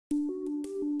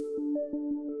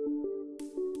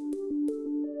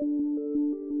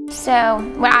So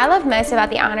what I love most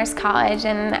about the Honors College,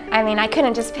 and I mean I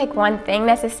couldn't just pick one thing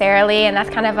necessarily, and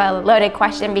that's kind of a loaded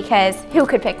question because who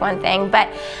could pick one thing, but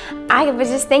I was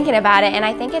just thinking about it, and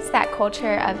I think it's that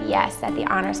culture of yes that the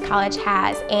Honors College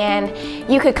has. And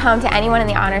you could come to anyone in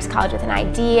the Honors College with an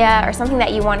idea or something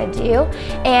that you want to do,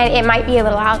 and it might be a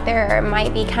little out there or it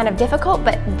might be kind of difficult,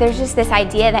 but there's just this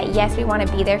idea that yes, we want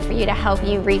to be there for you to help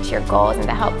you reach your goals and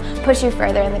to help push you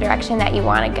further in the direction that you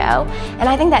want to go. And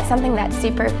I think that's something that's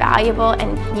super valuable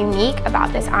and unique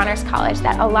about this Honors College,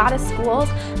 that a lot of schools,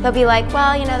 they'll be like,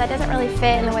 well, you know, that doesn't really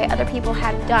fit in the way other people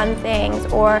have done things,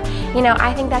 or, you know,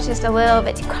 I think that's just a little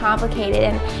bit too complicated.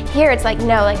 And here it's like,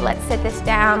 no, like let's sit this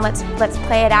down, let's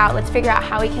play it out, let's figure out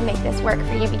how we can make this work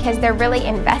for you, because they're really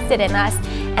invested in us.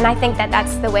 And I think that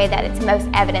that's the way that it's most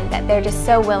evident, that they're just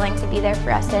so willing to be there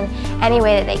for us in any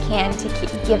way that they can to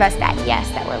give us that yes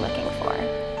that we're looking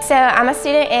for. So I'm a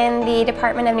student in the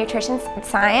Department of Nutrition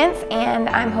Science, and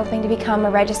I'm hoping to become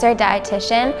a registered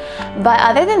dietitian. But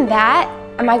other than that,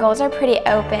 my goals are pretty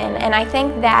open, and I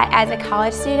think that as a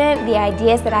college student, the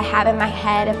ideas that I have in my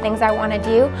head of things I want to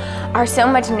do are so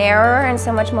much narrower and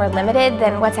so much more limited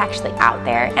than what's actually out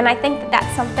there. And I think that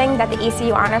that's something that the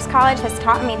ECU Honors College has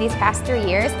taught me these past 3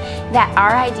 years, that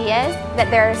our ideas,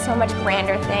 that there are so much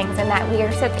grander things and that we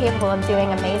are so capable of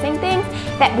doing amazing things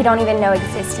that we don't even know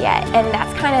exist yet. And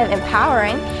that's kind of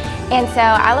empowering. And so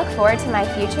I look forward to my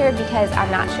future because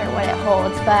I'm not sure what it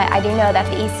holds, but I do know that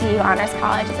the ECU Honors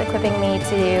College is equipping me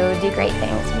to do great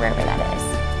things wherever that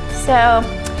is.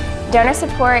 So donor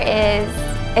support is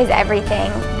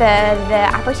everything.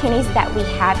 The opportunities that we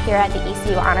have here at the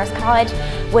ECU Honors College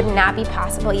would not be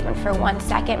possible even for 1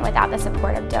 second without the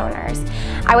support of donors.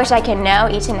 I wish I could know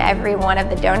each and every one of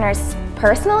the donors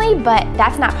personally, but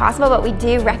that's not possible. But we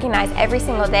do recognize every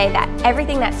single day that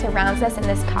everything that surrounds us in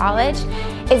this college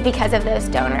is because of those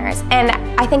donors. And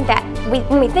I think that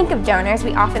when we think of donors,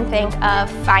 we often think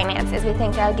of finances, we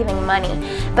think of giving money.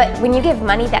 But when you give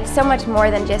money, that's so much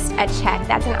more than just a check.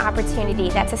 That's an opportunity,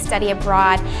 that's a study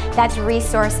abroad, that's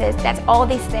resources, that's all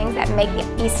these things that make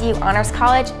the ECU Honors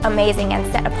College amazing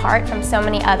and set apart from so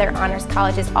many other honors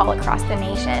colleges all across the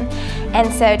nation.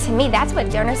 And so to me, that's what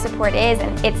donor support is,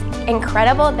 and it's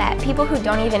incredible that people who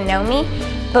don't even know me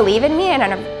believe in me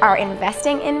and are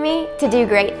investing in me to do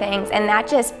great things, and that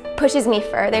just pushes me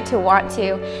further to want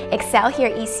to excel here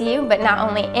at ECU, but not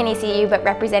only in ECU, but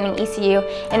representing ECU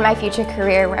in my future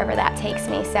career wherever that takes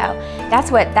me. So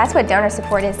that's what donor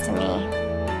support is to me.